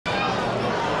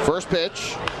First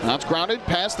pitch, that's grounded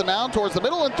past the mound towards the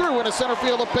middle and through into center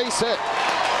field, a base hit.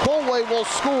 Colway will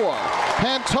score.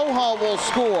 Pantoja will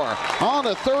score. On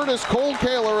to third is Cole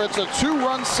Kaler. It's a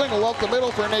 2-run single up the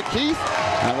middle for Nick Heath,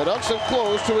 and the Ducks have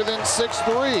closed to within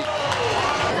 6-3.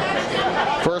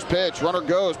 First pitch, runner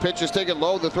goes. Pitch is taken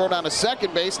low. The throw down to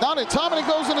second base, not in time, and it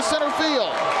goes into center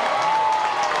field.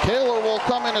 Kaler will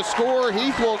come in to score.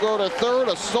 Heath will go to third.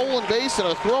 A stolen base and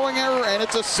a throwing error, and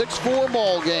it's a 6-4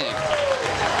 ball game.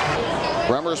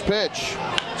 Bremer's pitch.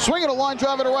 Swinging a line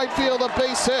drive into right field, a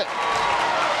base hit.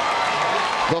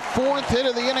 The fourth hit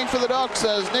of the inning for the Ducks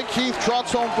as Nick Heath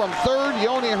trots home from third.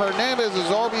 Yoni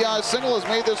Hernandez's RBI single has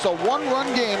made this a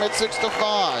 1-run game at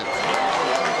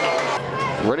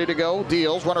 6-5. Ready to go,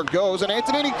 deals, runner goes, and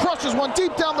Antonini crushes one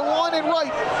deep down the line and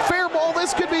right. Fair ball,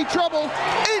 this could be trouble.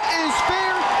 It is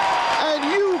fair, and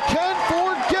you can't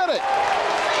forget it.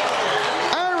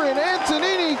 Aaron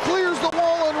Antonini clears the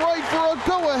wall and right for a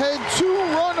go-ahead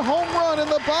 2-run home run in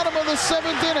the bottom of the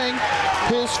 7th inning.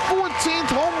 His 14th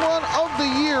home run of the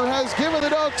year has given the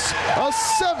Ducks a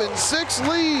 7-6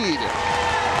 lead.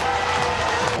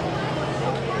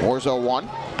 Moore's 0-1.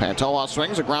 Pantoja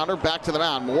swings a grounder back to the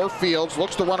mound. Moore fields,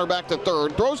 looks the runner back to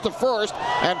third, throws to first,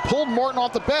 and pulled Morton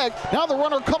off the bag. Now the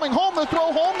runner coming home, the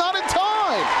throw home, not in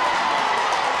time.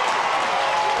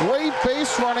 Great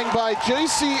base running by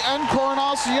J.C.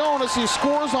 Encarnacion as he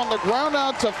scores on the ground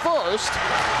out to first,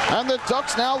 and the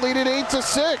Ducks now lead it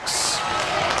 8-6.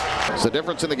 It's the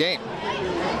difference in the game.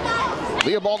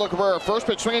 Leobaldo Cabrera, first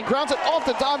pitch swinging, grounds it off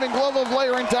the diving glove of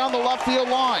Lair and down the left field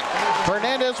line.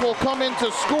 Hernandez will come in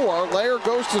to score. Lair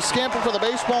goes to scamper for the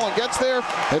baseball and gets there.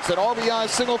 It's an RBI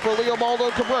single for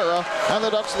Leobaldo Cabrera, and the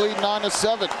Ducks lead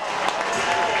 9-7.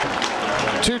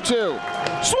 2-2.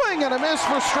 Swing and a miss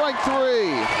for strike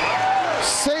 3.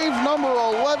 Save number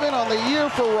 11 on the year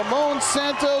for Ramon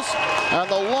Santos, and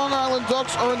the Long Island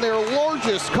Ducks earn their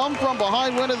largest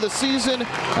come-from-behind win of the season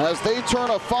as they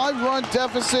turn a 5-run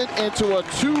deficit into a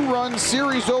 2-run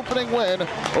series opening win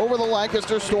over the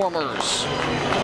Lancaster Stormers.